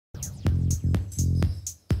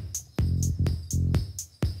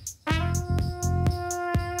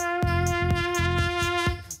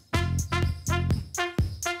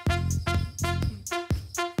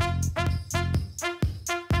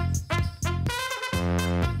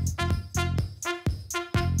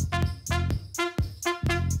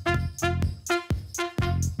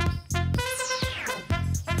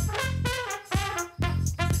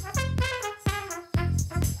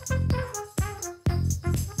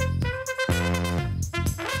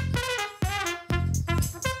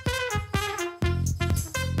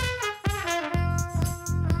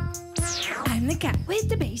cat with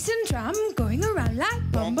the bass and drum, going around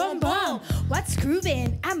like bom bom bom. What's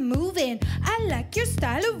grooving? I'm moving. I like your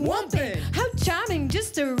style of womping. How charming,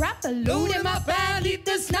 just a rapper. Load him up and eat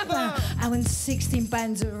the snapper. I want 16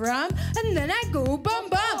 pints of rum, and then I go bum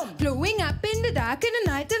bum, blowing up in the dark in the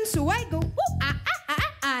night, and so I go ooh,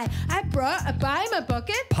 I brought a pie in my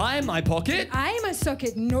pocket. Pie in my pocket? I in my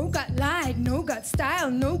socket. No got light, no got style,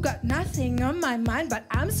 no got nothing on my mind, but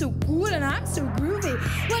I'm so cool and I'm so groovy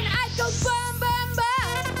when I go bum bum bum.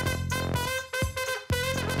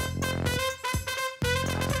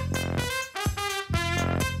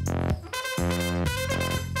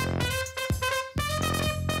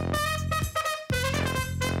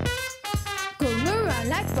 Going around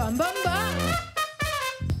like bum bum bum.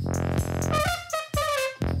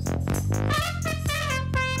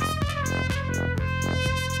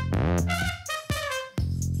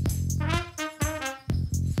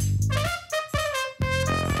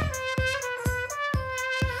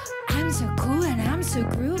 I'm so cool and I'm so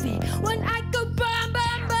groovy when I go bum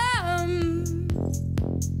bum bum.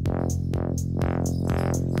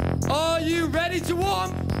 Are you ready to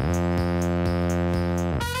womp?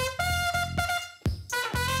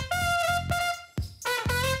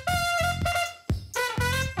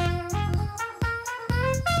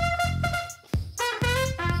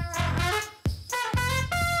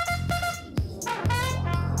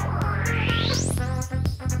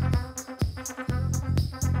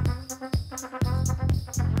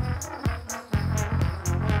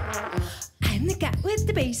 I'm the cat with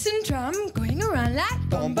the bass and drum, going around like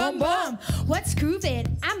bum bum bum. What's grooving?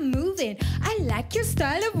 I'm moving. I like your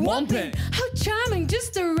style of womping. How charming,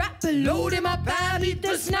 just a rapper. Load him up and eat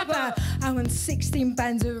the snapper. I want 16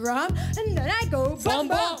 pints of rum, and then I go bum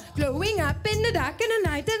bum, blowing up in the dark in the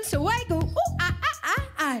night, and so I go ooh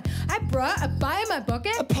I brought a pie in my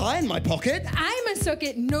pocket. A pie in my pocket? I'm a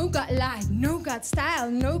socket. No got light, no got style,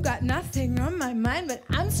 no got nothing on my mind, but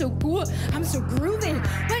I'm so cool, I'm so groovy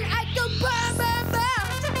when I go bum